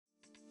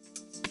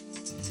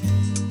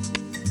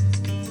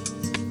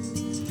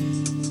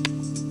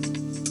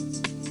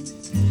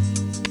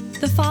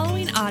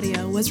following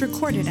audio was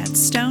recorded at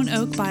Stone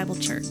Oak Bible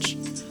Church.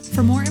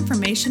 For more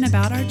information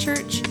about our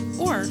church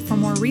or for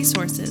more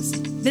resources,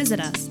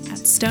 visit us at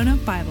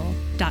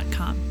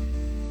stoneoakbible.com.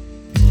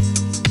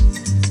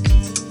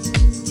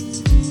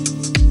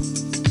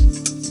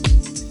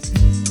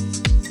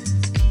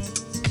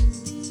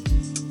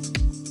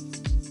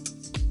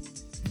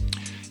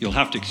 You'll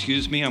have to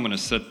excuse me. I'm going to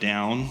sit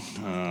down.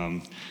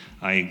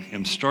 I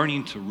am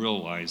starting to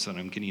realize that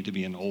I'm getting to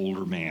be an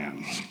older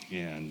man.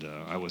 And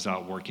I was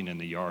out working in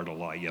the yard a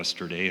lot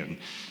yesterday, and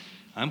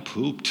I'm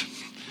pooped.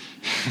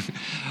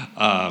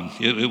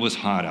 It was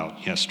hot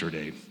out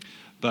yesterday.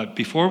 But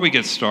before we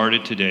get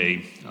started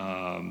today,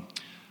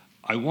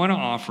 I want to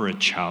offer a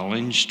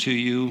challenge to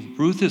you.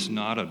 Ruth is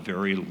not a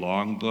very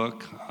long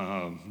book.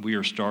 We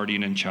are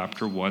starting in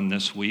chapter 1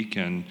 this week,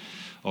 and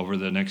over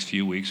the next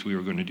few weeks, we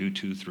are going to do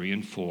 2, 3,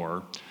 and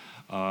 4.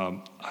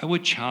 I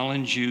would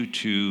challenge you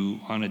to,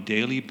 on a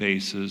daily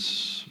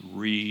basis,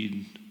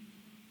 read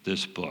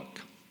this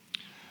book.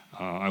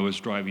 I was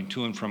driving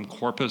to and from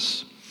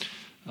Corpus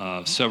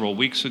several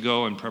weeks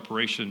ago in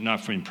preparation,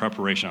 not in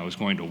preparation, I was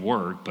going to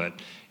work, but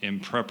in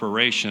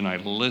preparation, I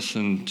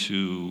listened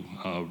to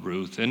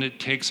Ruth, and it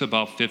takes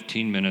about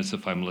 15 minutes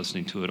if I'm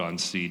listening to it on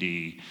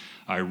CD.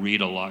 I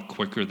read a lot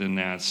quicker than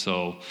that,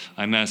 so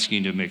I'm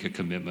asking you to make a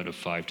commitment of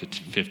 5 to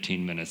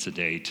 15 minutes a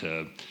day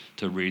to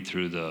read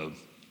through the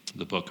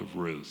book of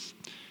Ruth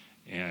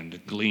and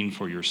glean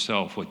for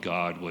yourself what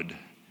God would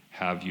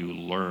have you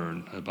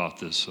learn about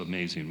this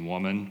amazing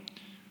woman,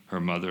 her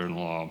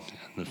mother-in-law,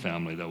 and the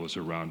family that was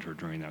around her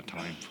during that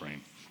time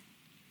frame.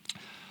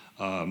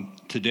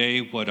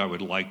 Today, what I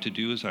would like to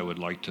do is I would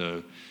like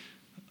to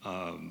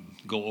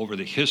go over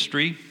the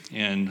history,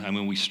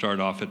 and we start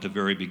off at the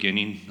very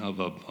beginning of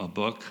a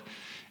book.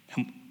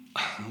 And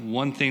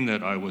one thing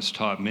that I was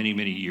taught many,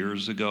 many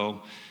years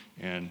ago,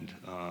 and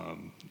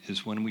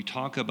is when we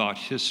talk about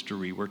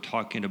history, we're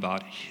talking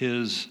about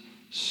his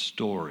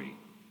story.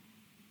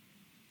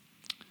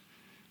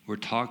 We're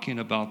talking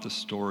about the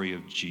story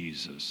of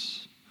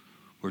Jesus.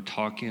 We're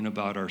talking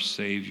about our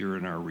Savior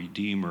and our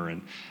Redeemer,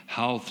 and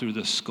how through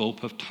the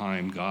scope of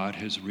time God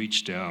has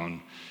reached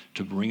down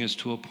to bring us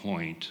to a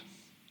point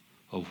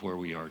of where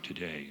we are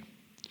today.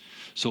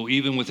 So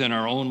even within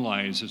our own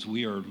lives, as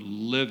we are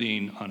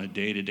living on a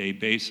day-to-day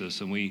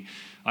basis, and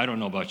I don't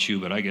know about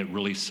you, but I get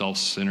really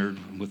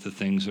self-centered with the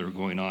things that are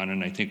going on,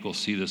 and I think we'll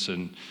see this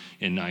in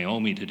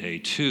Naomi today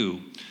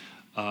too.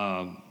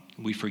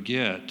 We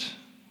forget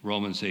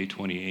Romans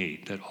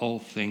 8:28, that all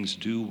things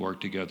do work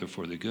together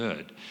for the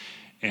good.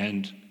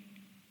 And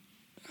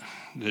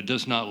that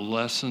does not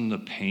lessen the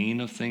pain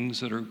of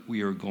things that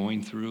we are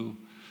going through,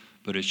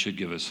 but it should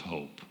give us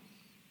hope.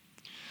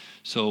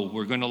 So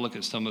we're going to look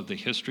at some of the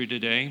history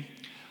today.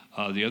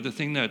 The other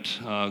thing that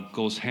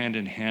goes hand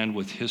in hand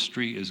with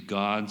history is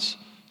God's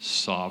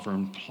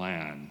sovereign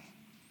plan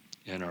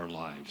in our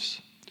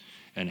lives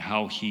and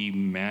how he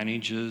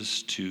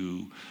manages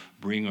to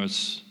bring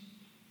us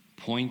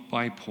point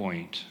by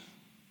point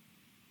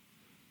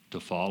to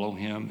follow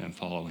him and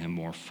follow him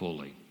more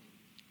fully.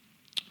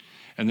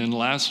 And then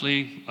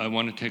lastly, I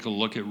want to take a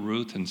look at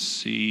Ruth and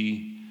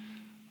see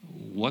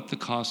what the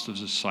cost of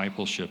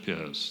discipleship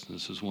is.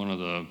 This is one of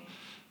the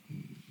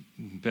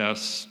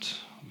best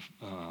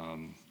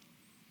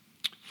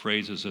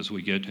phrases as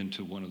we get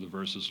into one of the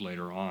verses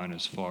later on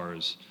as far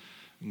as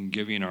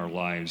giving our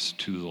lives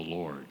to the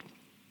Lord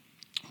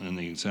and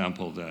the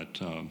example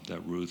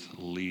that Ruth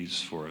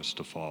leaves for us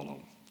to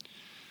follow.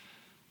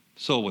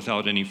 So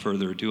without any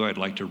further ado, I'd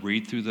like to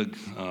read through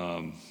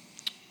the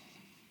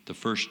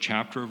first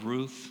chapter of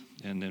Ruth,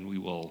 and then we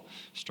will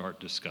start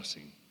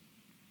discussing.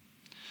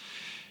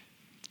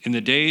 In the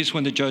days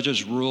when the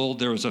judges ruled,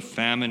 there was a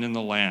famine in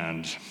the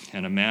land,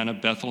 and a man of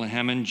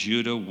Bethlehem in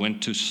Judah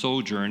went to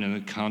sojourn in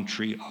the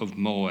country of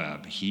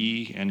Moab,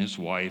 he and his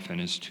wife and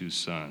his 2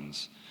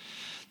 sons.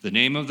 The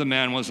name of the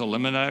man was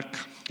Elimelech,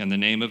 and the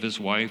name of his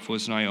wife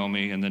was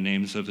Naomi, and the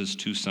names of his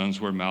 2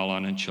 sons were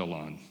Mahlon and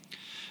Chilion.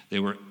 They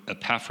were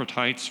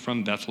Epaphrodites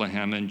from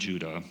Bethlehem and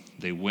Judah.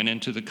 They went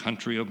into the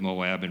country of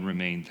Moab and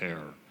remained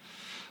there.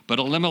 But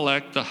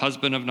Elimelech, the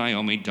husband of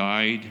Naomi,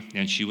 died,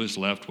 and she was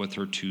left with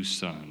her 2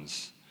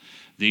 sons.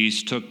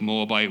 These took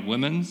Moabite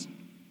women.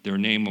 Their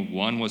name of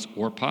one was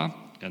Orpah,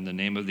 and the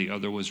name of the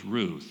other was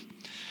Ruth.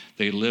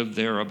 They lived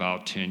there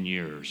about 10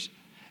 years.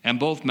 And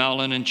both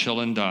Mahlon and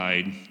Chilion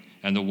died,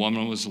 and the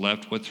woman was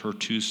left with her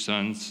 2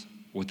 sons,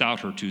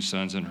 without her 2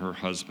 sons and her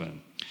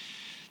husband.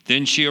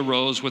 Then she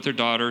arose with her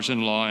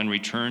daughters-in-law and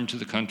returned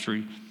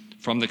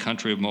from the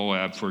country of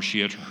Moab, for she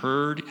had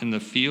heard in the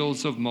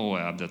fields of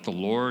Moab that the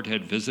Lord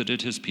had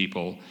visited his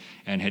people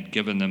and had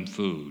given them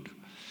food.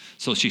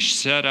 So she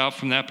set out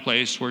from that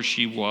place where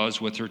she was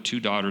with her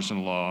 2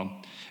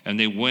 daughters-in-law, and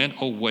they went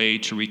away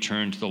to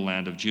return to the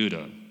land of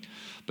Judah.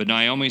 But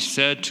Naomi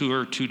said to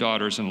her 2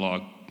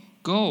 daughters-in-law,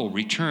 "Go,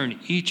 return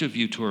each of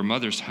you to her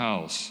mother's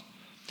house.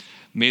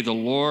 May the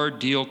Lord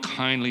deal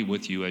kindly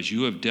with you as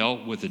you have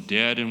dealt with the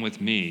dead and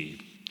with me.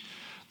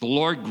 The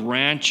Lord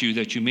grant you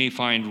that you may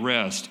find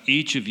rest,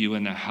 each of you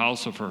in the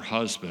house of her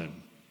husband."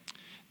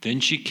 Then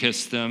she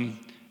kissed them,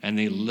 and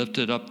they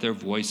lifted up their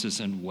voices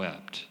and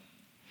wept.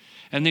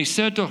 And they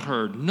said to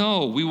her,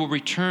 "No, we will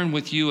return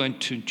with you and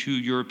to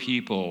your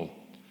people."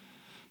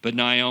 But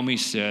Naomi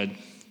said,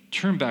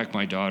 "Turn back,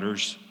 my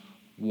daughters.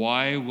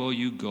 Why will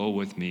you go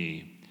with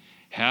me?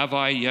 Have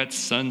I yet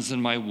sons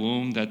in my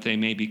womb that they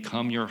may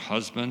become your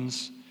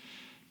husbands?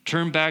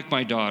 Turn back,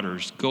 my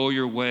daughters, go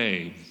your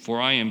way,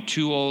 for I am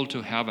too old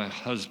to have a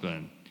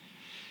husband.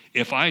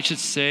 If I should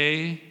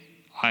say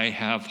I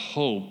have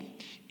hope,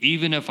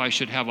 even if I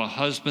should have a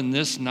husband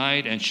this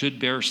night and should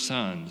bear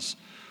sons,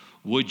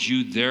 would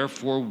you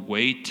therefore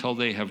wait till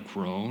they have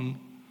grown?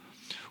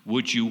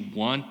 Would you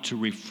want to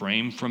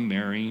refrain from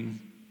marrying?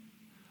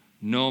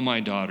 No, my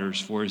daughters,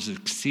 for it is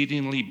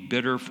exceedingly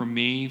bitter for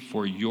me,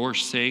 for your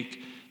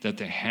sake, that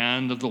the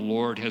hand of the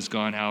Lord has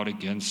gone out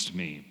against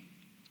me."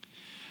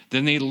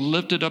 Then they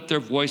lifted up their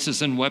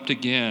voices and wept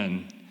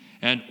again,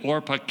 and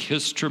Orpah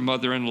kissed her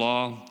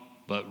mother-in-law,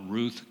 but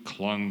Ruth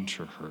clung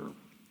to her.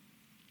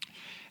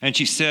 And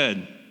she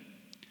said,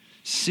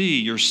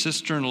 "See, your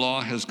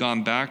sister-in-law has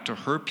gone back to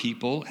her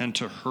people and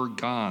to her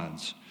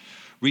gods.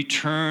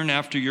 Return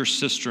after your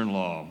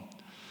sister-in-law."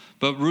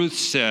 But Ruth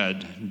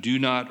said, "Do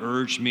not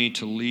urge me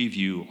to leave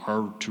you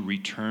or to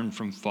return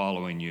from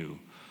following you.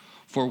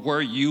 For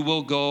where you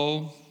will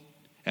go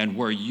and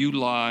where you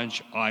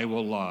lodge, I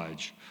will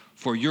lodge.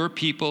 For your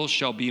people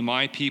shall be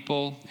my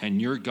people,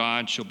 and your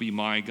God shall be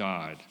my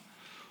God.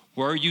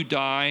 Where you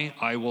die,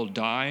 I will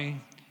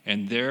die,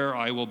 and there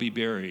I will be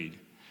buried.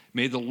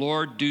 May the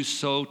Lord do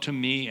so to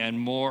me and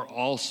more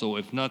also,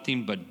 if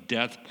nothing but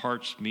death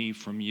parts me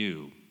from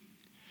you."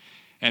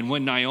 And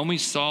when Naomi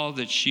saw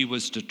that she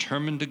was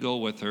determined to go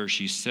with her,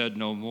 she said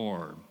no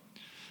more.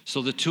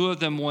 So the two of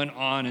them went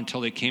on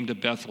until they came to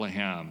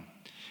Bethlehem.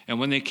 And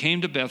when they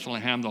came to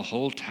Bethlehem, the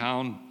whole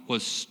town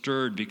was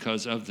stirred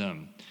because of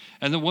them.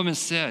 And the woman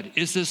said,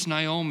 "Is this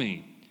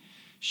Naomi?"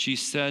 She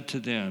said to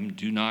them,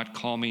 "Do not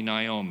call me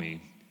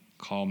Naomi,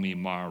 call me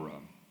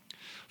Mara.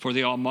 For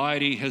the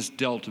Almighty has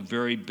dealt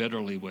very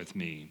bitterly with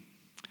me.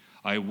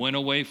 I went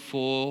away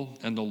full,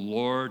 and the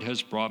Lord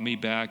has brought me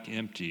back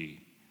empty.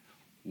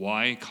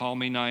 Why call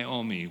me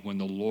Naomi when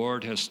the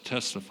Lord has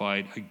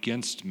testified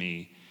against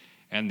me,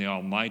 and the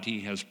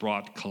Almighty has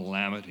brought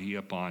calamity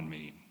upon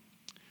me?"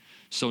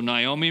 So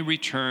Naomi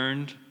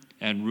returned,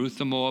 and Ruth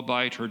the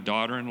Moabite, her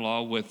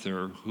daughter-in-law, with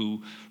her,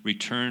 who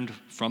returned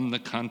from the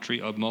country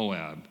of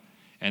Moab.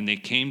 And they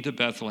came to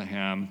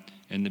Bethlehem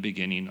in the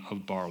beginning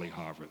of barley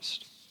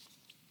harvest.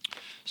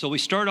 So we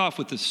start off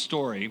with this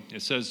story.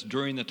 It says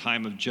during the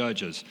time of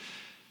Judges.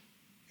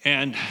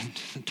 And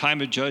the time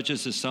of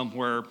Judges is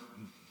somewhere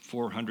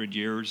 400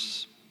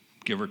 years,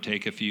 give or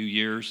take a few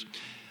years.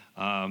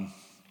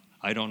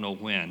 I don't know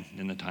when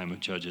in the time of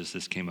Judges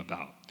this came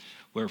about.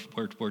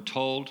 We're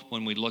told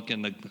when we look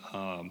in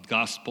the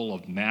Gospel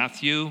of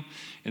Matthew,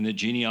 in the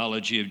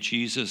genealogy of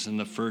Jesus in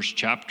the first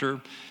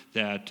chapter,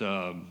 that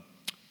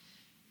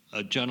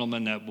a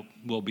gentleman that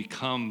will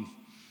become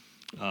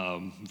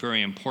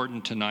very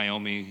important to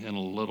Naomi in a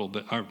little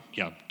bit,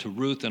 to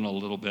Ruth in a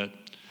little bit,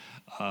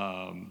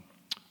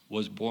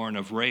 was born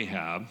of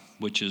Rahab,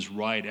 which is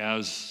right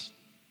as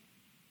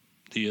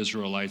the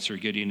Israelites are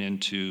getting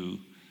into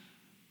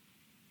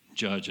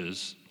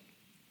Judges.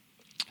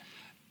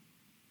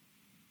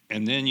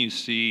 And then you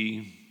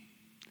see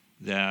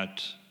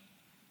that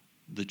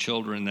the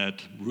children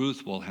that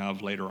Ruth will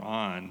have later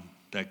on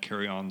that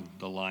carry on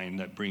the line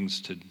that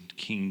brings to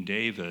King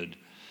David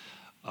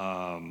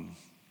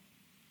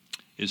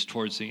is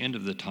towards the end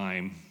of the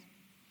time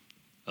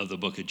of the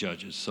book of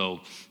Judges.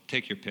 So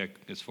take your pick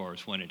as far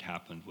as when it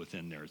happened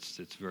within there.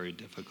 It's very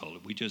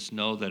difficult. We just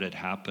know that it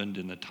happened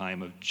in the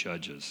time of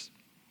Judges.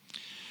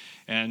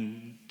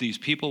 And these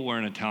people were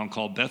in a town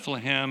called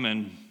Bethlehem,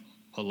 and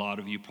a lot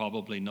of you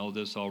probably know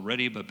this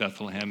already, but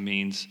Bethlehem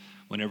means,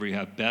 whenever you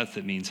have Beth,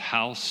 it means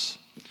house,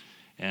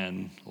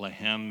 and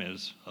Lehem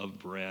is of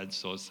bread,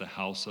 so it's the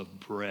house of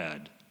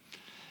bread.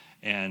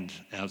 And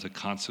as a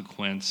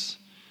consequence,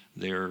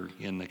 they're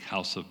in the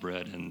house of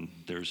bread, and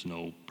there's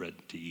no bread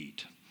to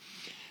eat.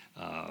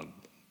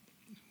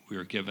 We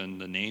are given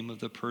the name of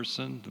the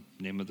person.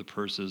 The name of the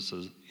person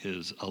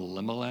is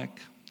Elimelech.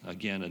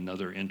 Again,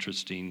 another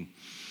interesting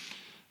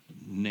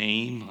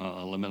name.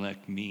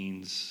 Elimelech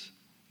means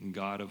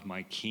God of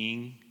my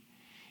king.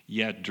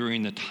 Yet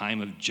during the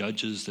time of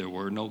Judges, there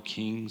were no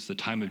kings. The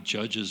time of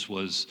Judges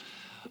was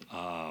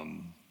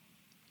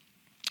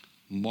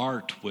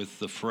marked with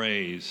the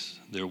phrase,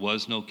 there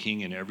was no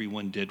king and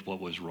everyone did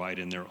what was right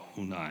in their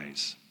own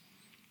eyes.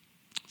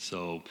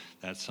 So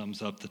that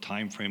sums up the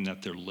time frame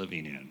that they're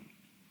living in.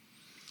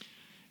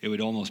 It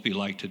would almost be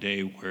like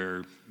today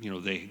where,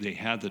 they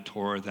had the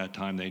Torah at that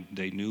time.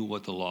 They knew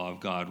what the law of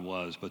God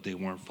was, but they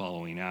weren't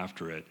following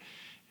after it.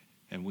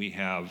 And we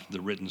have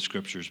the written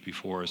scriptures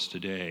before us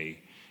today,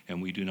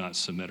 and we do not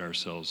submit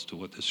ourselves to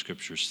what the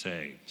scriptures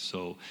say.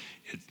 So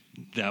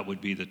that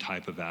would be the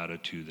type of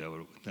attitude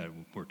that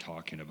we're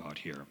talking about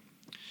here.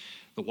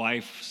 The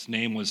wife's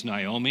name was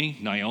Naomi.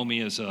 Naomi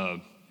is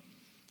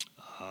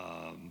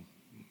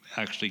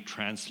actually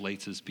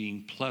translates as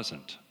being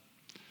pleasant.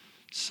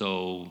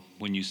 So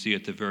when you see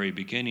at the very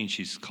beginning,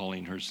 she's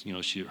calling her,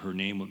 her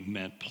name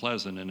meant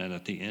pleasant, and then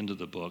at the end of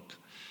the book,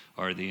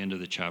 or at the end of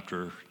the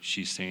chapter,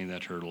 she's saying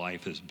that her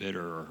life is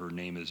bitter, or her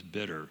name is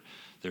bitter.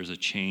 There's a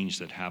change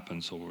that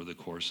happens over the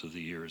course of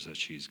the years that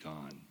she's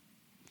gone.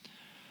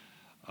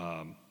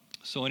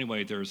 So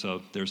anyway, there's a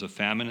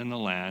famine in the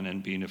land,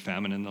 and being a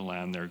famine in the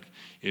land,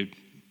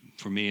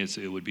 for me,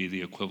 it would be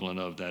the equivalent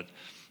of that.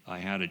 I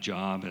had a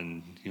job,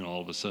 and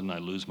all of a sudden I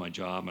lose my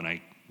job, and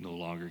I no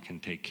longer can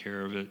take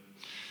care of it.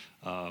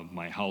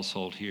 My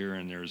household here,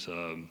 and there's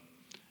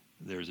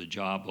a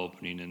job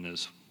opening in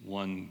this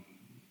one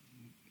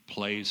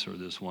place or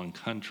this one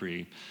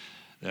country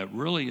that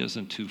really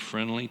isn't too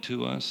friendly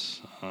to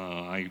us.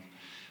 I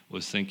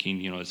was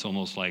thinking, it's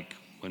almost like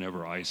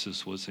whenever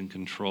ISIS was in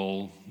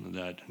control,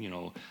 that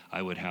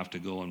I would have to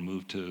go and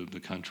move to the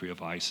country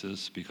of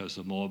ISIS, because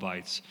the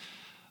Moabites,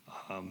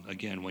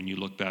 again, when you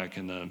look back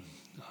in the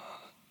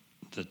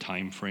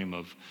time frame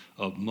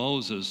of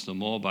Moses, the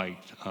Moabite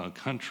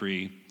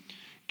country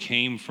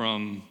came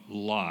from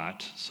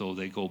Lot, so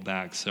they go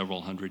back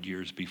several hundred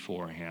years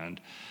beforehand.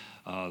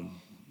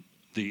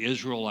 The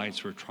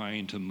Israelites were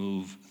trying to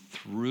move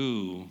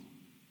through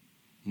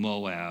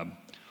Moab.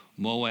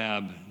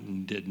 Moab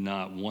did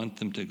not want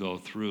them to go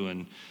through,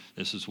 and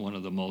this is one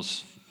of the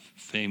most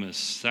famous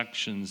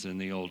sections in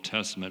the Old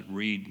Testament.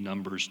 Read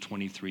Numbers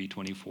 23,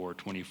 24,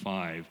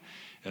 25.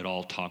 It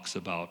all talks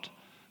about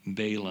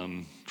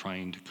Balaam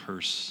trying to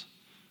curse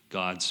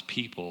God's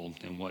people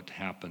and what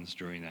happens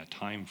during that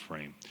time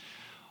frame.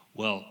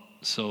 Well,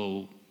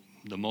 so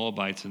the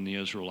Moabites and the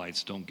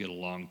Israelites don't get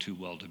along too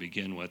well to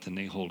begin with, and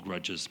they hold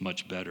grudges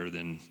much better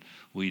than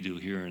we do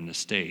here in the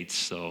States.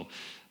 So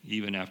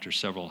even after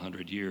several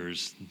hundred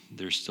years,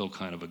 there's still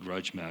kind of a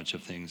grudge match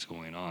of things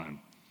going on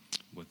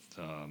with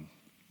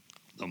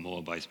the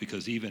Moabites,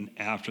 because even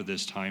after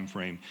this time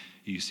frame,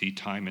 you see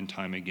time and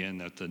time again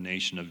that the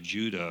nation of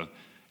Judah,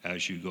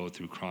 as you go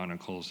through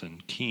Chronicles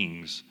and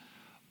Kings,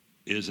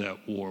 is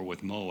at war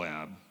with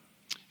Moab.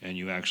 And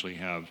you actually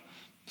have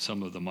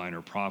some of the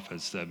minor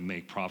prophets that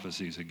make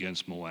prophecies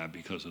against Moab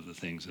because of the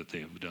things that they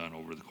have done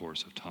over the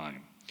course of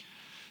time.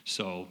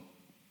 So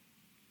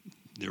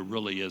there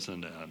really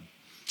isn't a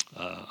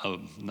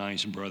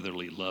nice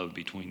brotherly love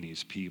between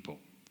these people.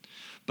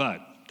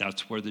 But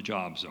that's where the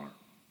jobs are.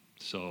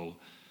 So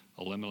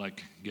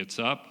Elimelech gets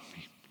up,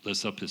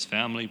 lifts up his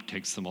family,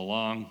 takes them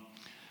along.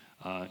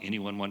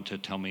 Anyone want to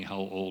tell me how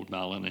old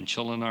Mahlon and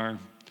Chilion are?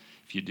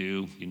 If you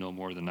do, you know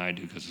more than I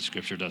do, because the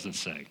scripture doesn't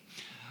say.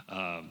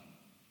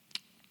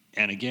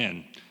 And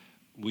again,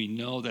 we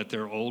know that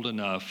they're old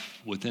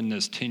enough within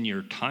this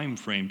 10-year time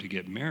frame to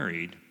get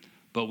married,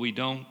 but we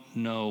don't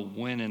know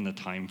when in the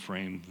time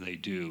frame they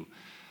do.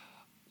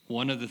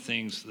 One of the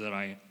things that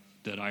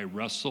I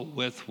wrestle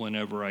with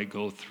whenever I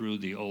go through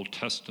the Old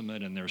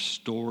Testament, and there's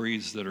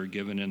stories that are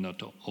given in the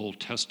Old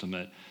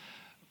Testament,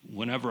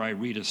 whenever I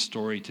read a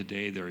story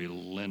today, they're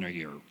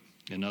linear.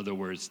 In other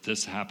words,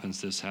 this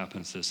happens, this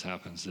happens, this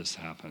happens, this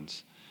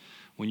happens.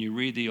 When you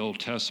read the Old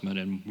Testament,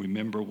 and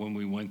remember when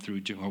we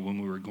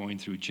were going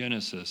through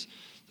Genesis,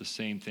 the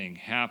same thing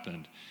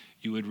happened.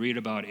 You would read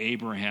about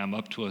Abraham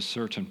up to a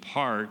certain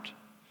part,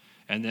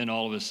 and then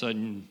all of a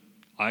sudden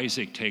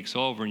Isaac takes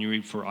over, and you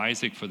read for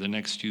Isaac for the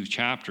next few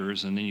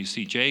chapters, and then you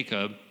see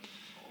Jacob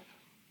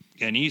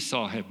and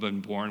Esau have been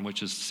born,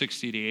 which is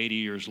 60 to 80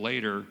 years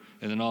later,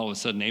 and then all of a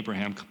sudden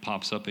Abraham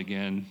pops up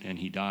again and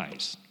he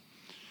dies.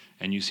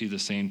 And you see the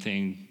same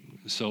thing.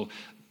 So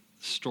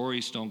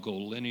stories don't go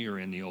linear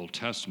in the Old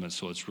Testament,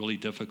 so it's really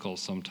difficult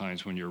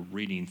sometimes when you're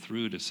reading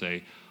through to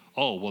say,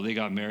 oh, well, they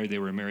got married, they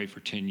were married for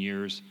 10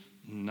 years.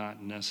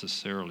 Not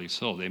necessarily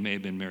so. They may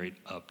have been married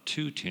up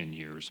to 10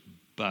 years,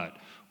 but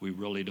we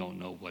really don't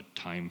know what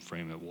time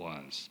frame it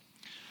was.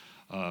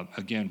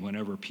 Again,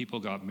 whenever people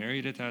got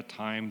married at that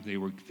time, they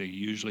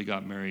usually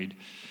got married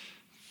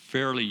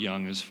fairly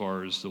young as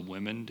far as the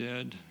women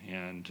did,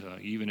 and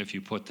even if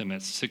you put them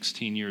at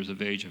 16 years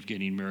of age of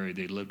getting married,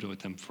 they lived with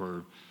them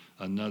for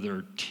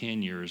another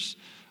 10 years.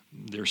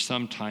 There's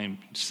some time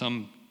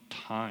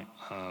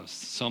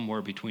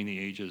somewhere between the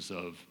ages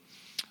of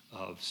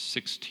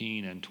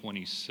 16 and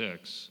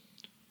 26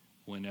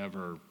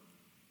 whenever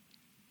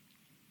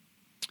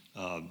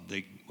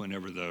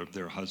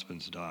their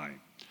husbands die.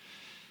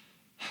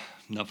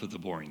 Enough of the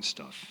boring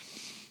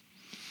stuff.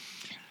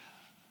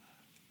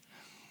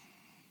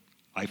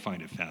 I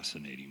find it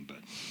fascinating, but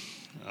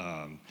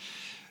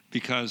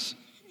because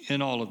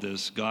in all of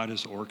this, God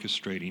is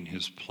orchestrating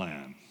his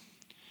plan.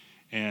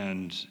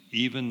 And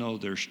even though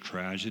there's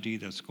tragedy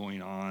that's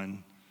going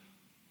on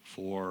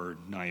for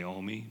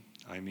Naomi,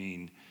 I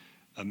can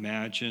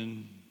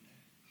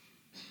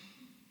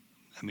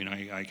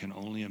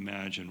only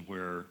imagine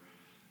where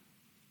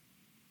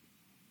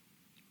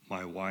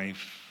my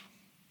wife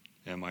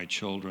and my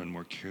children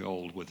were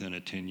killed within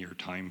a 10-year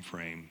time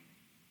frame,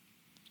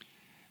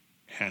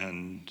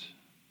 and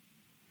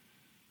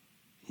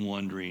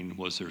wondering,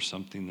 was there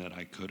something that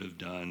I could have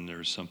done?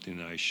 There's something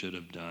that I should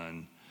have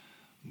done.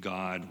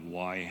 God,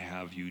 why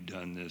have you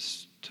done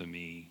this to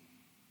me?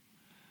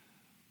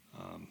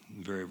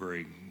 Very,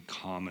 very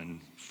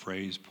common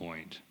phrase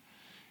point.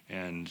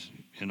 And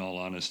in all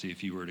honesty,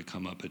 if you were to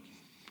come up at,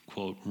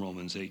 quote,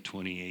 Romans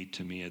 8:28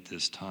 to me at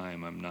this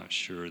time, I'm not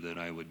sure that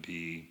I would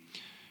be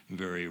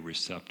very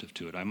receptive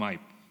to it. I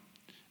might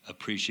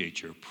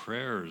appreciate your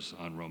prayers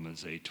on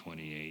Romans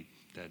 8:28,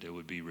 that it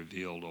would be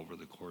revealed over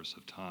the course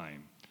of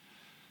time.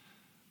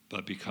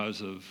 But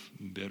because of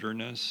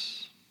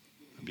bitterness,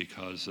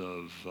 because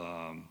of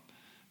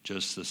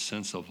just the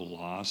sense of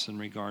loss in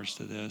regards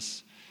to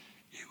this,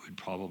 it would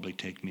probably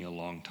take me a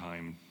long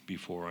time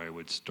before I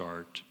would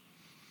start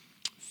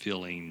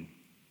feeling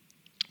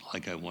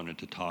like I wanted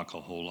to talk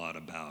a whole lot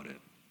about it.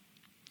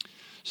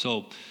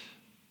 So,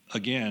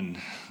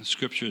 again,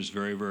 Scripture is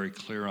very, very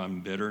clear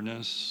on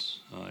bitterness.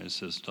 It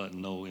says,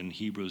 in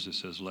Hebrews, it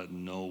says, let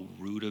no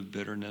root of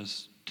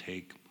bitterness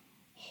take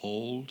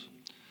hold,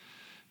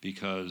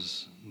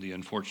 because the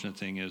unfortunate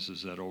thing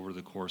is that over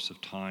the course of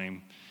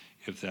time,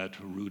 if that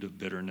root of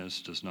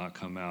bitterness does not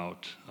come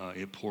out,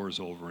 it pours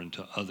over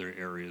into other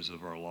areas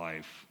of our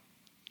life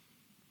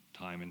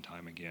time and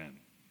time again.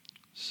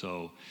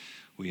 So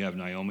we have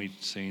Naomi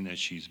saying that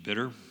she's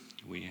bitter.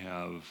 We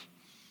have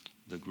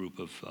the group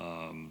of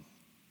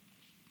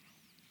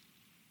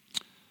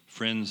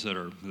friends that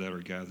are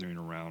gathering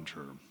around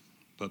her.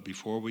 But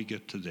before we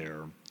get to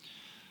there,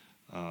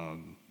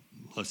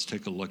 let's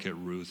take a look at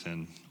Ruth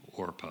and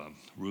Orpah.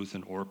 Ruth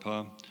and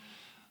Orpah,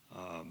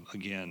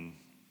 again,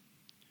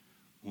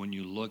 when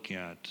you look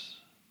at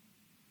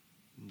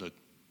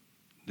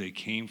they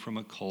came from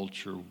a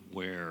culture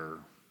where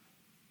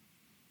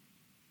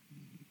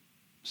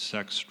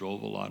sex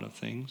drove a lot of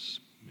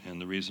things.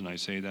 And the reason I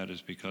say that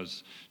is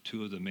because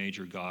two of the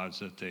major gods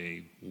that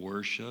they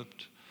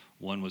worshipped,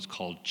 one was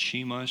called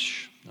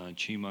Chemosh.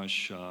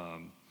 Chemosh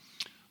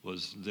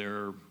was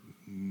their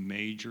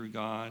major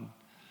god.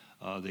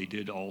 They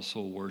did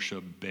also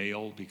worship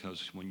Baal,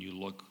 because when you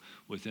look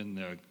within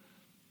the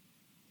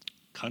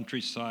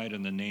countryside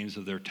and the names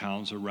of their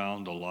towns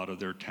around, a lot of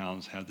their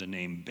towns have the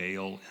name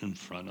Baal in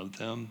front of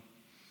them.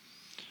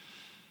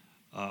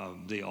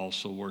 They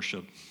also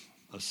worship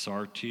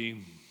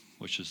Asarte,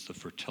 which is the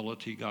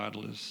fertility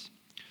goddess.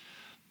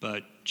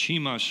 But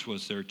Chemosh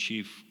was their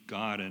chief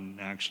god, and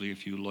actually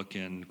if you look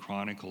in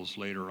Chronicles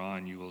later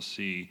on, you will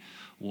see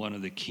one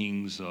of the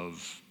kings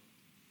of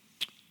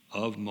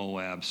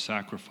Moab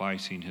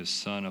sacrificing his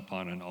son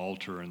upon an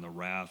altar, and the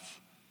wrath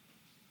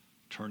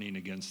turning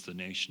against the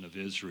nation of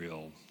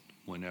Israel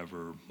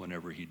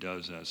whenever he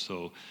does that.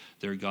 So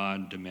their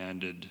God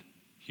demanded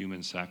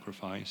human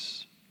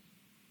sacrifice.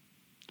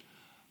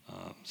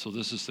 So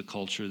this is the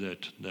culture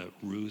that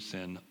Ruth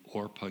and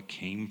Orpah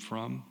came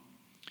from.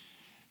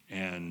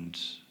 And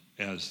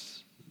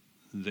as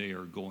they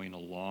are going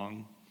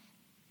along,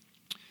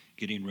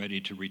 getting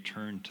ready to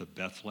return to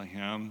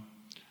Bethlehem,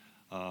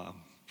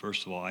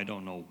 first of all, I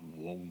don't know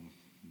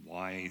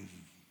why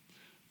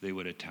they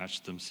would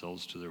attach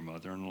themselves to their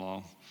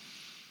mother-in-law.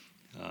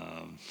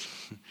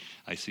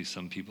 I see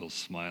some people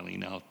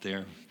smiling out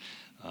there.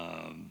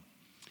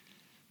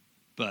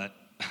 But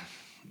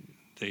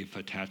they've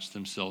attached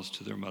themselves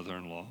to their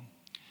mother-in-law,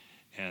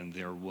 and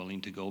they're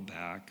willing to go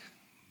back.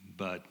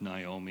 But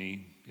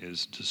Naomi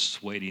is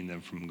dissuading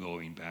them from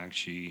going back.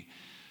 She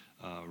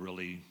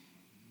really,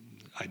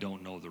 I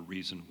don't know the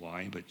reason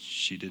why, but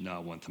she did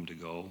not want them to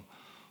go.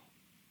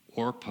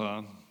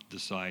 Orpah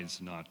decides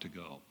not to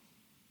go.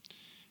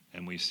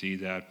 And we see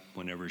that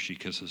whenever she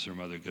kisses her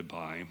mother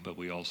goodbye, but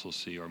we also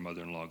see our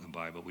mother-in-law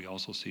goodbye, but we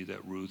also see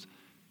that Ruth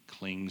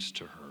clings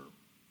to her.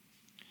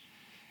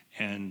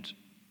 And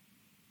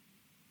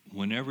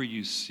whenever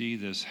you see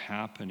this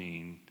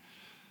happening,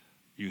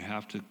 you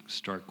have to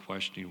start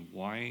questioning,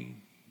 why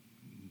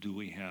do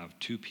we have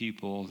two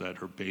people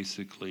that are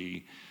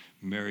basically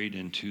married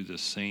into the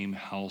same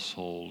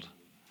household,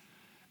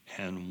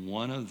 and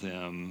one of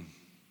them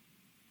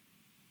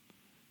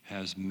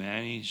has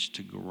managed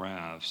to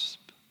grasp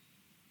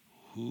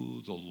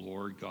who the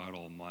Lord God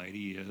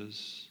Almighty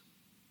is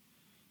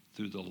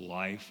through the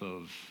life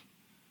of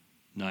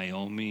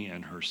Naomi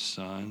and her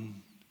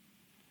son,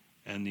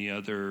 and the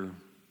other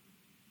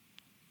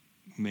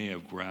may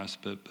have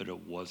grasped it, but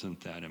it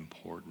wasn't that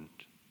important.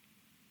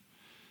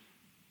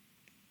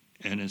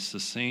 And it's the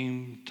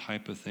same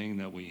type of thing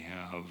that we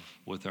have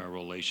with our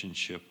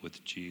relationship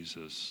with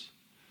Jesus.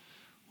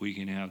 We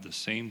can have the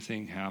same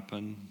thing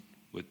happen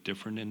with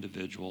different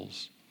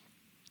individuals,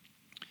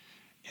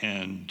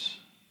 and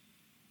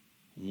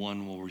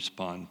one will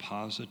respond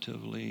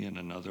positively and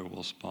another will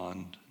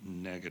respond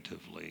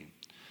negatively.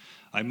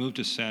 I moved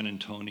to San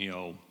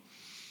Antonio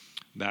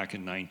back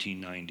in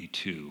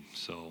 1992,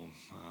 so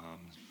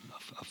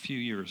a few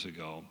years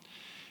ago.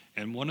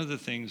 And one of the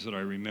things that I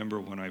remember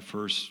when I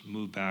first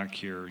moved back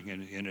here,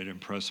 and it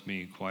impressed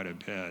me quite a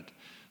bit,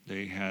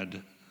 they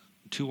had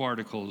two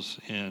articles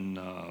in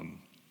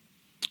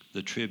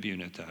the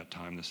Tribune at that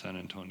time, the San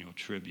Antonio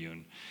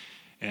Tribune.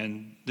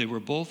 And they were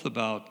both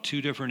about two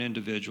different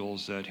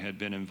individuals that had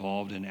been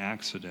involved in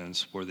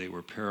accidents where they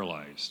were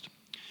paralyzed.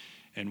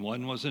 And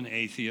one was an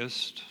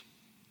atheist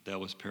that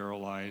was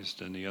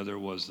paralyzed, and the other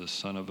was the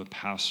son of a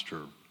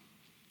pastor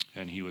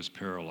and he was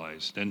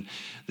paralyzed. And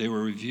they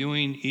were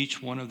reviewing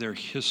each one of their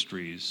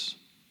histories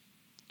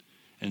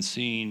and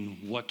seeing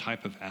what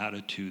type of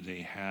attitude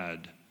they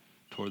had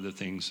toward the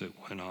things that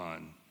went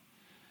on.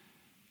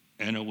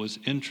 And it was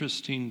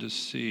interesting to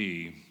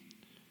see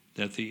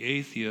that the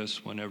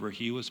atheist, whenever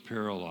he was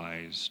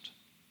paralyzed,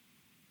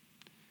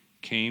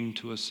 came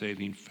to a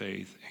saving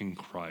faith in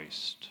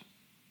Christ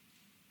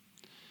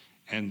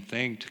and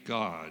thanked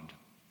God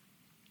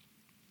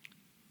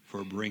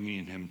for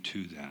bringing him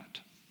to that.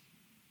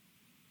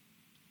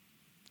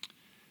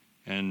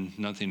 And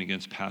nothing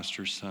against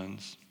pastors'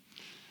 sons,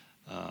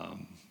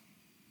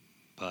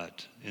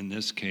 but in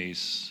this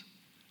case,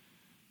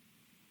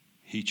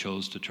 he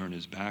chose to turn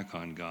his back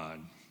on God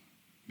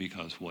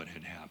because what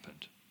had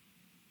happened.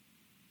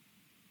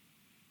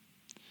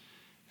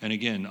 And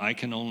again, I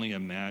can only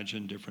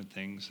imagine different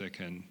things that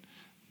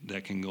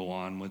can go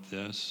on with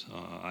this.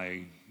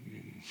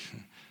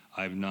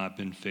 I've not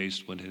been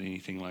faced with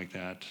anything like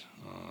that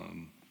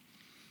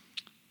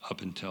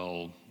up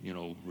until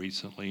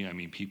recently. I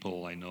mean,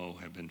 people I know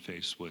have been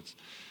faced with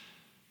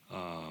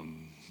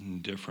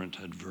different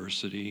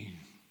adversity,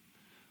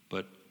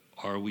 but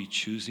are we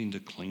choosing to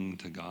cling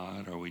to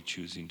God? Are we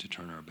choosing to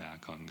turn our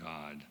back on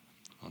God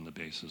on the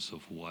basis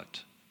of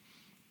what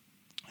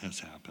has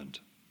happened?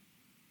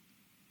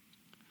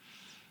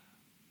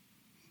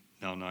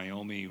 Now,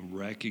 Naomi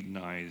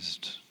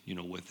recognized,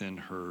 within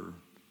her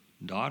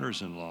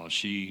daughters-in-law,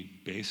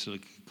 she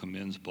basically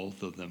commends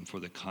both of them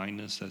for the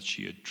kindness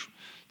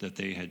that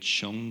they had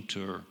shown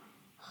to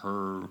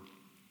her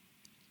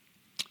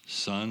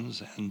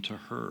sons and to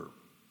her.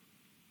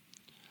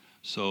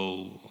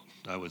 So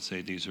I would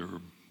say these are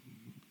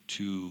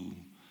two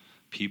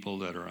people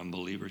that are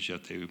unbelievers,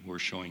 yet they were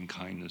showing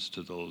kindness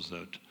to those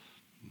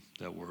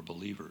that were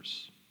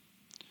believers.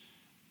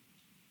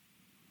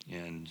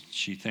 And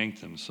she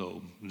thanked them.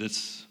 So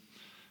this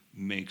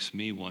makes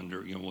me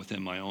wonder,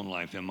 within my own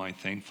life, am I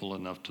thankful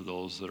enough to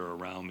those that are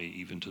around me,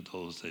 even to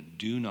those that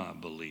do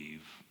not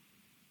believe,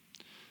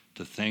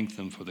 to thank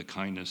them for the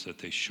kindness that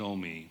they show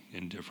me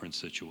in different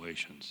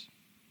situations?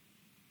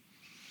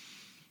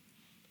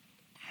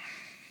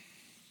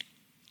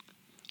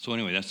 So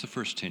anyway, that's the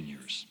first 10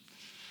 years.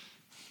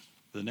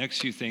 The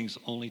next few things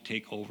only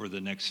take over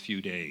the next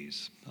few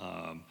days.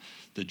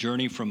 The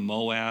journey from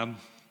Moab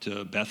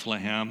to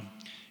Bethlehem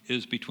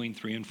is between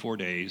 3 and 4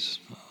 days.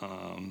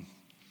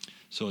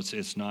 So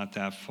it's not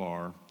that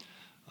far.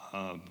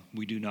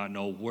 We do not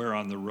know where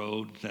on the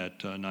road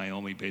that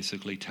Naomi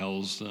basically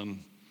tells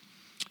them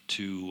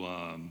to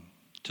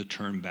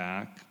turn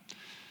back.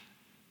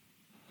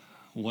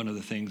 One of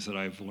the things that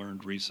I've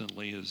learned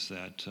recently is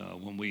that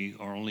when we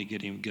are only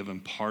given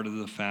part of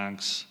the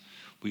facts,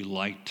 we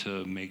like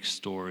to make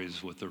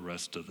stories with the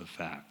rest of the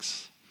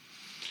facts.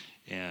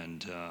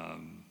 And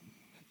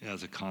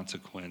as a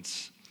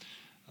consequence,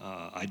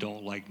 I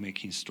don't like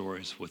making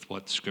stories with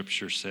what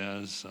Scripture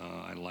says.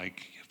 I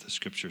like, if the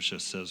Scripture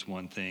just says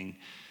one thing,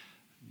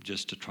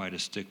 just to try to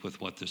stick with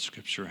what the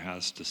Scripture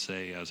has to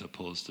say, as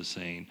opposed to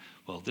saying,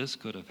 well, this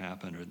could have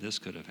happened or this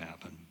could have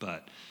happened.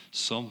 But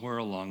somewhere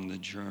along the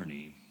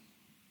journey,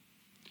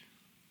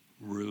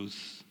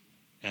 Ruth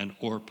and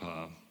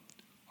Orpah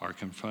are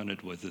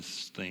confronted with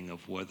this thing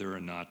of whether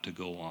or not to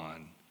go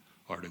on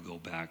or to go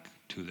back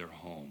to their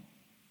home.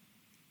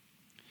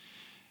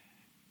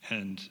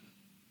 And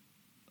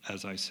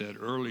as I said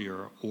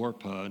earlier,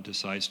 Orpah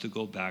decides to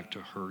go back to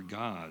her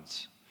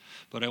gods.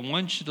 But I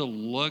want you to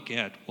look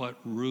at what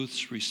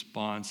Ruth's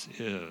response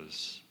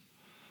is.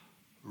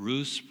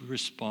 Ruth's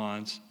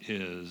response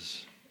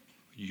is,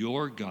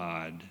 your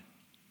God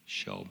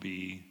shall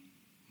be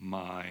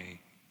my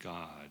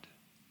God.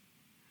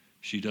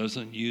 She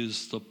doesn't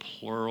use the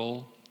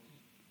plural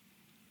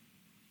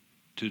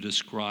to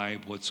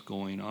describe what's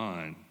going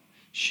on.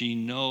 She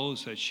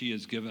knows that she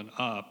has given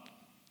up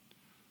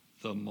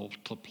the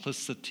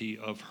multiplicity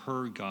of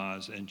her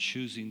gods and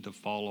choosing to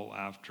follow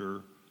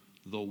after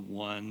the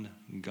one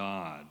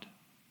God.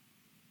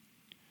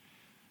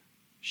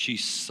 She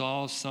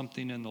saw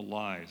something in the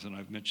lives, and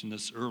I've mentioned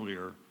this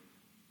earlier,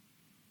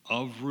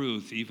 of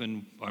Ruth,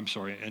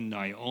 and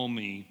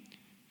Naomi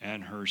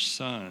and her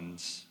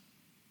sons,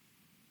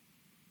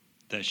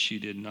 that she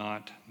did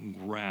not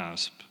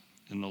grasp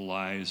in the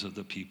lives of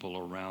the people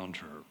around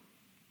her.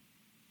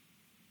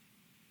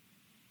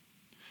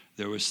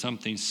 There was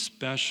something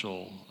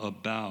special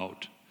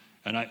about,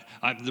 and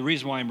the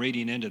reason why I'm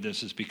reading into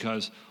this is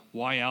because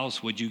why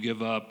else would you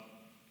give up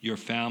your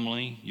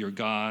family, your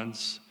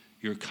gods,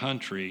 your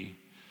country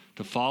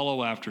to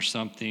follow after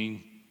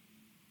something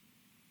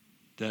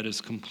that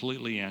is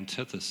completely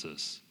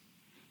antithesis?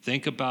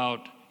 Think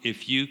about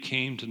if you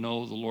came to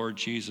know the Lord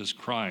Jesus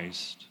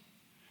Christ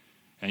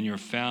and your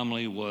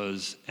family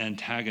was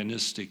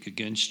antagonistic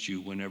against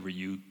you whenever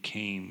you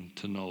came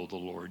to know the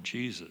Lord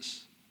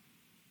Jesus.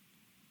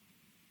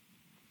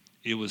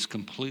 It was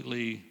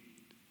completely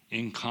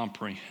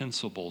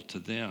incomprehensible to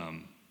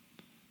them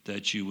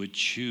that you would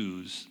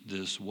choose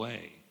this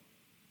way.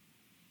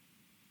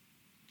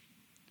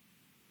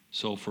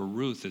 So for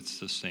Ruth,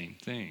 it's the same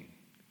thing.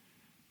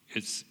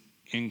 It's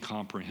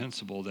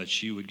incomprehensible that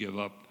she would give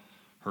up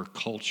her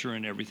culture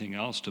and everything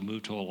else to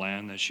move to a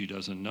land that she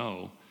doesn't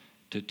know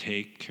to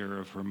take care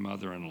of her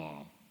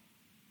mother-in-law.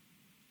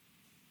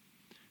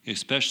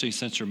 Especially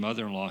since her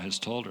mother-in-law has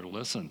told her,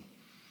 listen,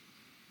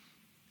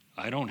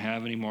 I don't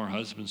have any more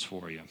husbands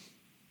for you.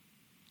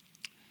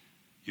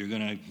 You're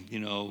going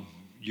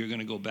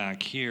to go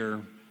back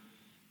here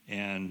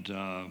and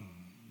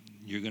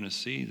you're going to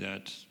see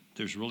that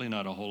there's really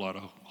not a whole lot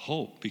of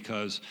hope,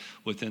 because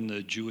within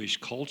the Jewish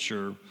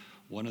culture,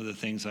 one of the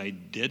things I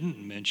didn't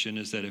mention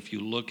is that if you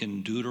look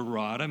in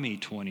Deuteronomy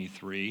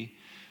 23,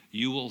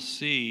 you will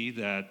see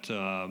that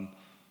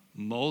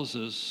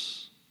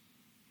Moses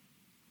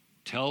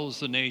tells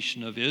the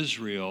nation of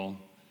Israel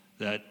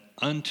that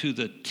unto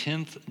the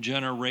 10th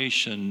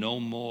generation no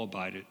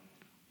Moabite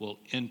will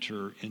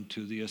enter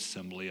into the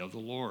assembly of the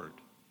Lord,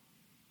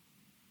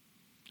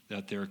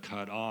 that they're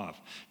cut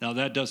off. Now,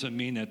 that doesn't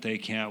mean that they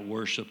can't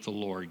worship the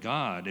Lord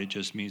God. It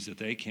just means that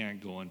they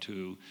can't go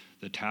into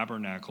the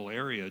tabernacle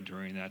area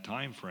during that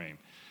time frame.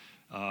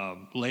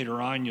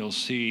 Later on, you'll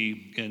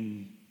see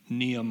in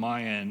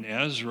Nehemiah and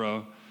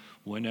Ezra,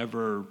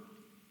 whenever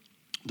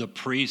the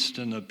priest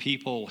and the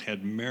people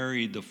had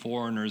married the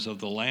foreigners of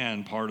the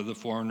land, part of the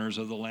foreigners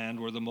of the land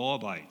were the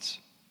Moabites.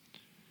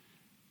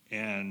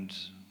 And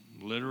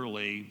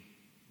literally,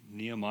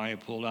 Nehemiah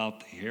pulled out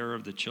the hair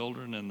of the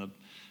children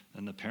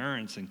and the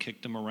parents and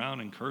kicked them around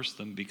and cursed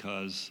them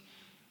because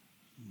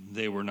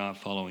they were not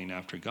following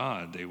after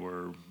God. They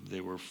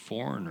were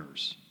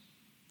foreigners.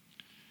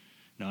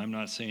 Now, I'm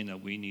not saying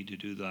that we need to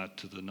do that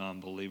to the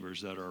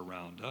non-believers that are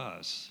around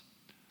us,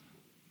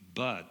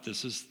 but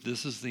this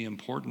is the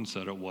importance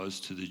that it was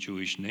to the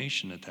Jewish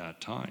nation at that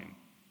time.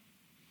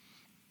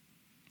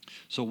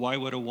 So why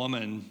would a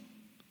woman,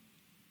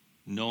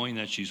 knowing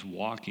that she's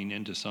walking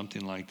into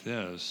something like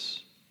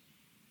this,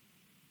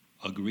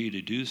 agree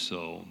to do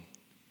so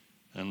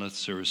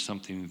unless there is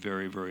something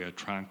very, very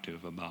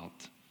attractive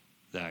about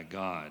that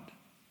God?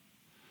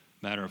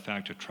 Matter of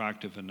fact,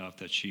 attractive enough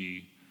that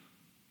she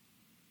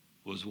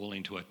was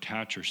willing to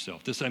attach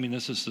herself. This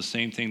is the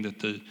same thing that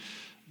the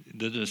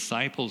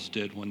disciples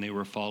did when they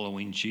were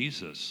following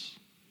Jesus.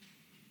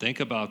 Think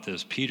about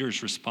this.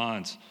 Peter's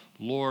response,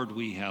 Lord,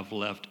 we have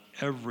left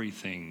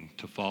everything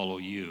to follow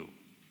you.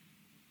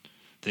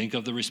 Think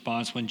of the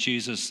response when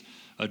Jesus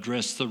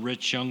addressed the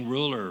rich young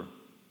ruler,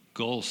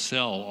 go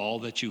sell all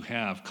that you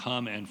have,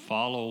 come and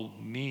follow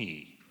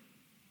me.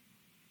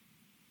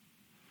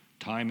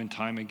 Time and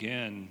time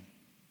again,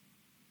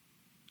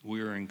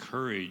 we are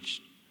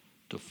encouraged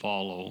to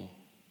follow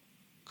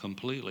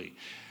completely.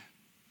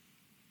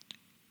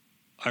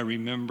 I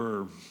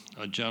remember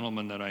a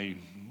gentleman that I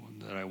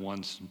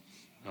once,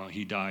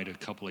 he died a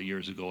couple of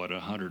years ago at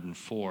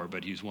 104,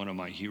 but he's one of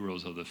my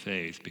heroes of the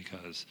faith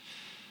because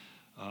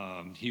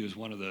he was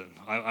one of the,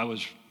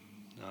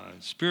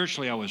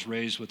 spiritually I was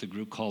raised with a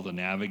group called the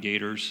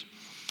Navigators.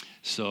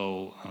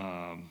 So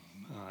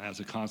as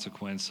a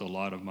consequence, a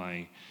lot of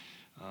my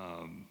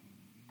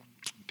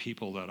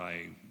people that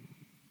I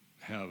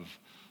have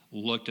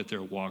looked at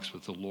their walks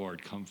with the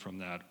Lord come from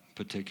that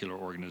particular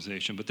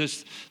organization. But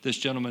this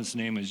gentleman's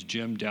name is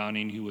Jim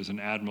Downing. He was an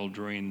admiral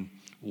during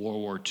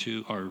World War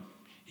II, or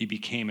he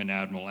became an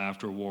admiral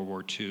after World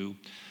War II.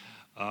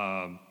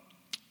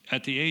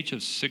 At the age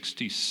of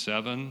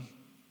 67,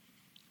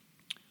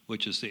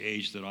 which is the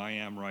age that I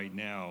am right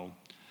now,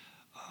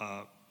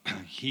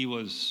 he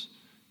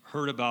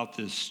heard about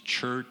this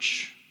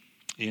church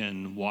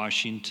in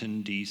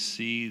Washington,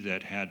 D.C.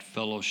 that had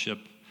fellowship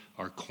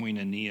or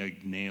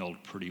koinonia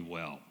nailed pretty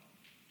well.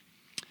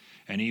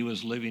 And he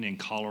was living in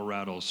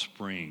Colorado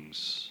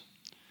Springs.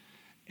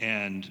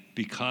 And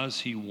because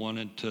he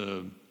wanted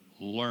to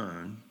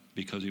learn,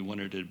 because he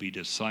wanted to be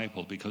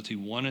discipled, because he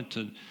wanted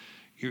to,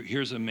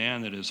 here's a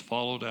man that has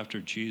followed after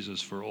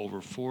Jesus for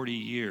over 40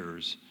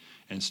 years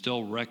and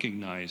still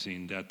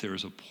recognizing that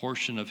there's a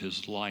portion of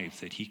his life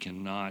that he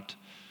cannot,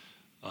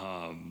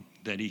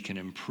 that he can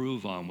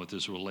improve on with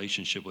his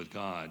relationship with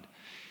God.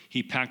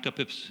 He packed up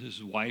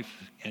his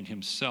wife and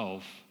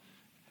himself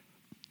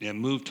and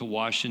moved to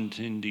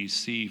Washington,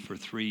 D.C. for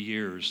 3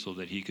 years so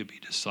that he could be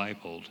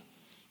discipled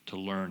to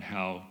learn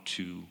how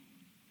to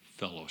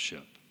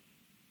fellowship.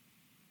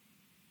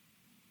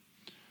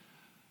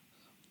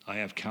 I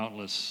have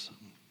countless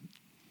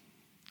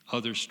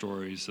other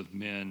stories of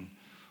men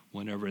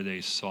whenever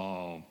they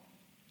saw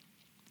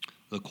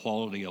the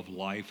quality of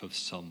life of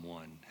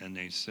someone and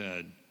they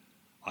said,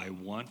 I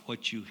want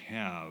what you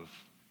have,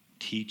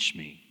 teach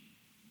me.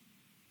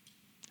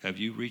 Have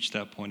you reached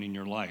that point in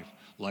your life,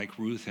 like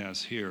Ruth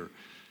has here,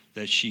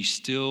 that she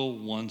still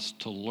wants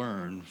to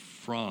learn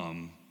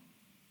from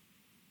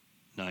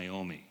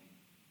Naomi?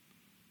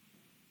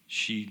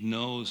 She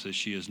knows that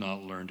she has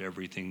not learned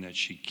everything that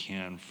she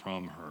can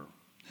from her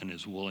and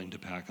is willing to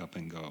pack up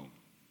and go.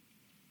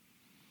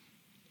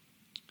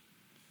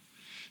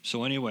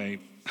 So anyway,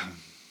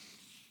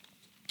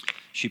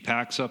 she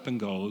packs up and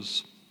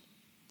goes.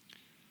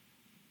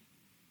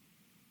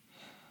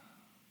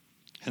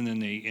 And then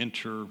they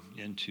enter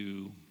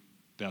into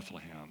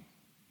Bethlehem.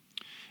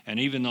 And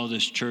even though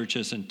this church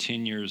isn't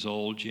 10 years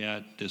old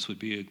yet, this would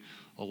be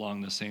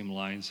along the same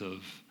lines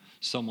of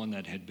someone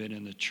that had been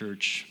in the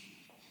church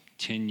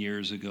 10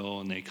 years ago,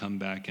 and they come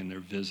back and they're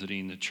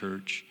visiting the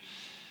church.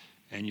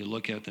 And you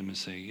look at them and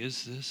say,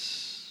 is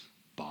this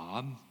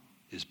Bob?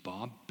 Is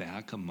Bob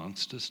back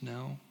amongst us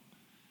now?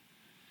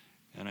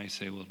 And I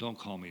say, well, don't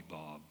call me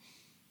Bob.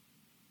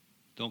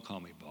 Don't call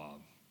me Bob.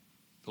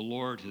 The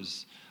Lord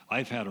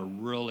I've had a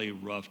really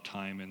rough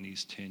time in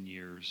these 10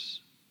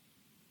 years.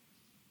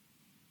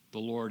 The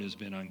Lord has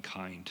been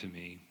unkind to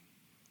me.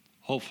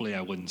 Hopefully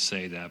I wouldn't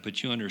say that,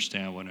 but you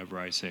understand whenever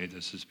I say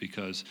this is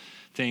because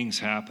things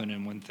happen,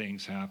 and when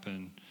things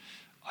happen,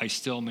 I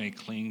still may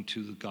cling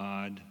to the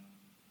God,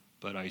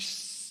 but I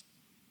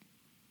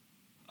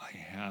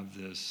have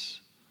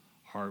this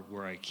heart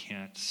where I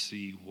can't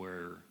see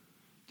where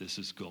this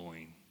is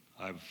going.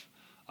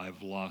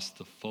 I've lost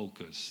the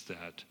focus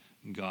that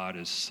God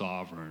is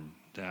sovereign,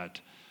 that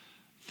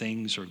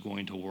things are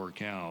going to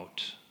work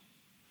out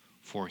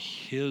for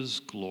His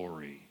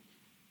glory,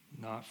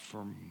 not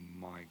for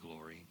my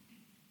glory.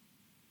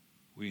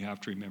 We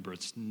have to remember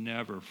it's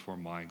never for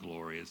my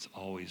glory, it's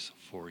always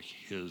for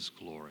His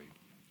glory.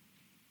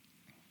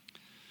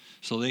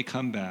 So they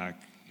come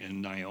back,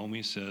 and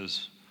Naomi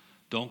says,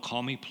 don't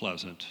call me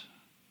pleasant,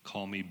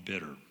 call me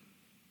bitter,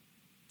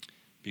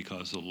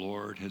 because the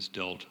Lord has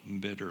dealt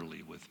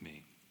bitterly with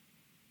me.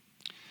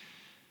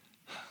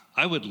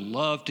 I would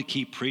love to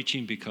keep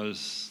preaching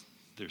because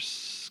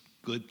there's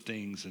good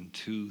things in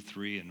 2,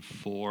 3, and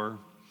 4,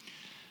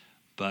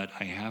 but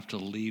I have to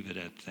leave it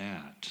at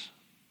that.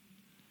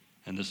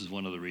 And this is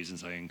one of the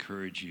reasons I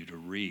encourage you to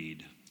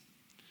read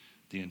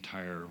the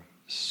entire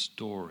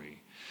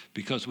story,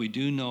 because we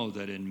do know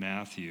that in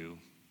Matthew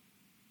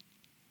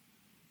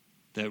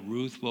that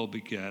Ruth will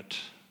beget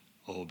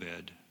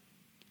Obed,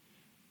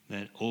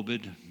 that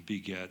Obed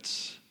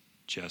begets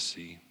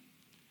Jesse,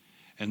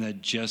 and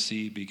that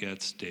Jesse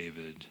begets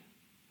David.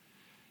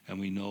 And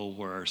we know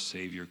where our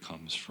Savior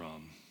comes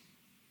from,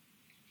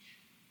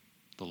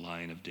 the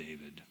line of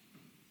David.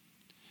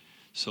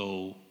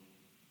 So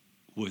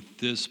with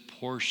this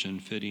portion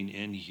fitting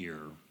in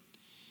here,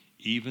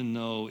 even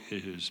though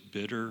it is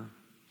bitter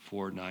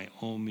for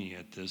Naomi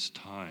at this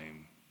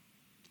time,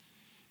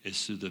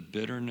 it's through the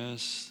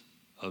bitterness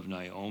of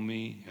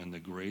Naomi and the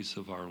grace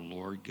of our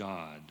Lord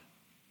God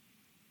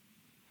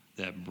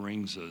that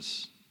brings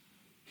us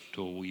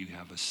to where we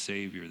have a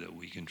Savior that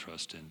we can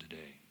trust in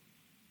today.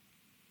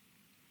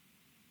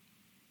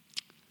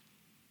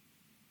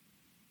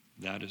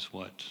 That is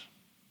what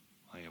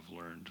I have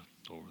learned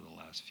over the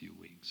last few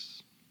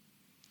weeks.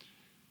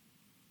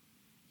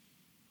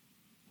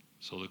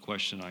 So the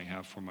question I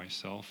have for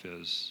myself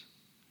is,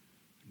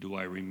 do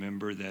I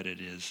remember that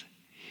it is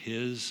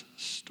His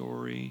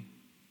story,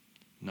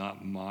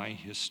 not my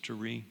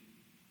history?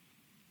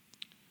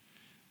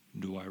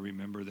 Do I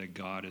remember that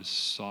God is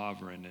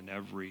sovereign in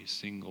every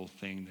single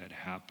thing that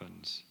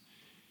happens,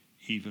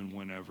 even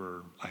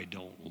whenever I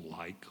don't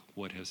like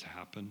what has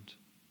happened?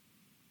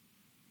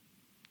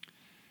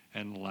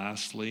 And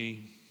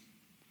lastly,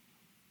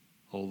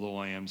 although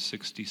I am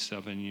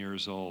 67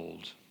 years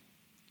old,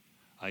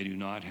 I do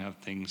not have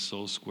things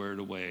so squared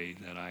away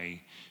that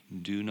I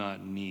do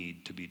not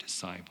need to be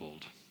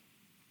discipled,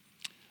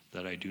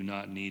 that I do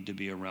not need to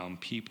be around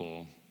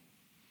people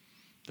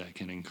that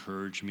can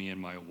encourage me in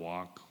my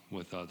walk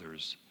with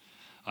others.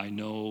 I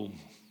know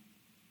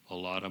a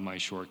lot of my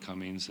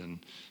shortcomings, and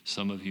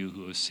some of you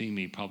who have seen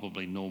me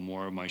probably know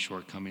more of my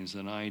shortcomings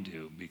than I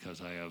do,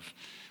 because I have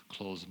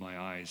closed my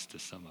eyes to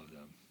some of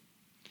them.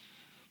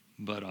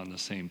 But on the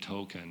same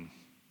token,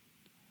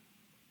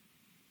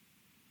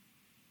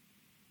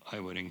 I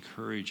would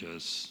encourage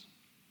us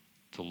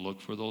to look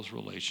for those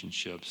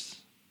relationships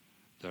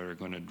that are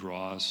going to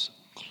draw us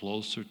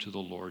closer to the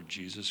Lord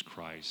Jesus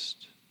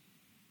Christ.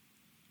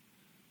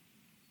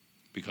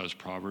 Because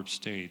Proverbs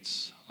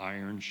states,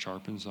 iron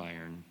sharpens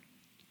iron,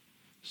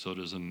 so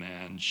does a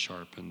man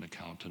sharpen the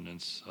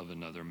countenance of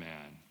another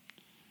man.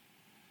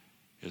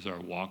 Is our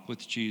walk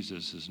with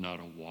Jesus is not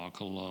a walk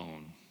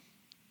alone,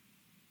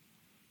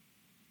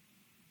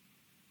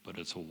 but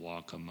it's a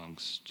walk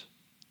amongst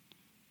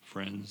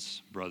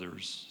friends,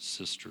 brothers,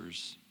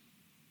 sisters.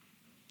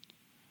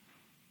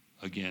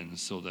 Again,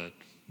 so that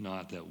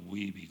not that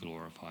we be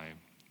glorified,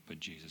 but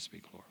Jesus be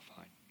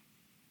glorified.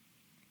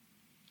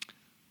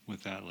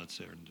 With that, let's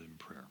end in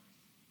prayer.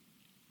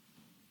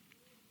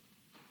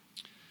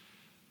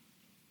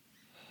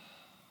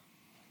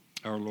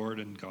 Our Lord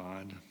and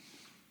God,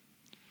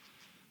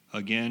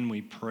 again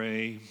we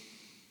pray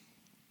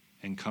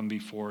and come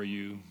before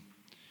you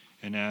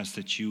and ask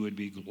that you would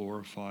be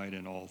glorified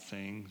in all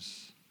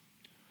things.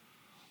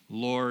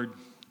 Lord,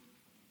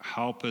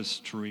 help us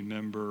to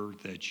remember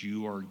that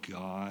you are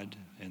God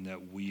and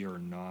that we are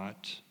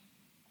not.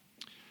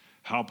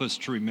 Help us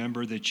to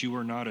remember that you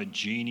are not a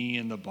genie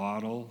in the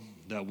bottle,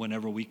 that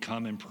whenever we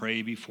come and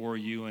pray before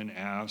you and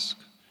ask,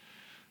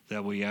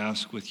 that we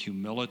ask with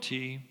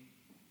humility.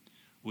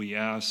 We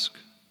ask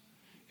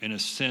in a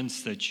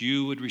sense that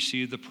you would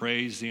receive the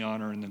praise, the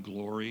honor, and the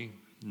glory,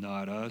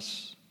 not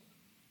us.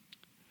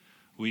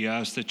 We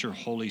ask that your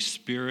Holy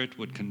Spirit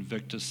would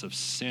convict us of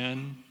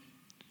sin,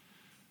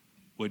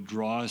 would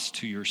draw us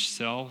to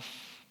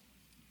yourself,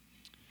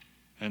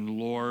 and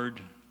Lord,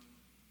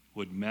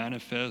 would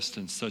manifest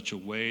in such a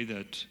way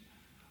that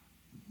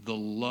the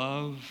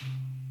love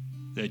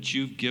that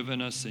you've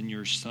given us in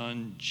your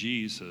Son,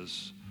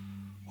 Jesus,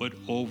 would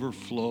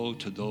overflow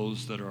to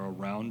those that are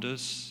around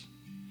us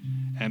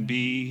and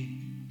be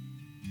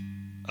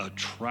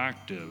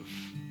attractive,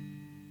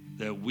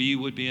 that we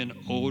would be an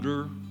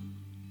odor,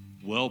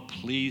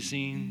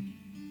 well-pleasing,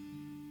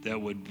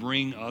 that would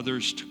bring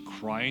others to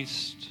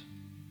Christ.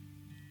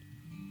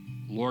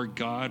 Lord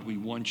God, we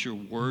want your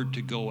word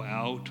to go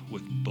out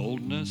with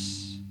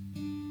boldness,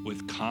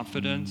 with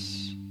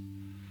confidence.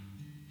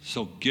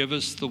 So give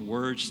us the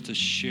words to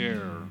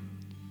share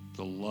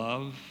the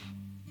love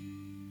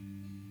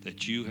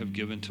that you have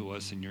given to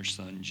us in your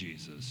Son,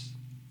 Jesus.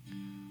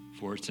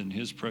 For it's in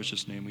his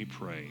precious name we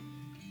pray.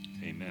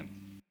 Amen.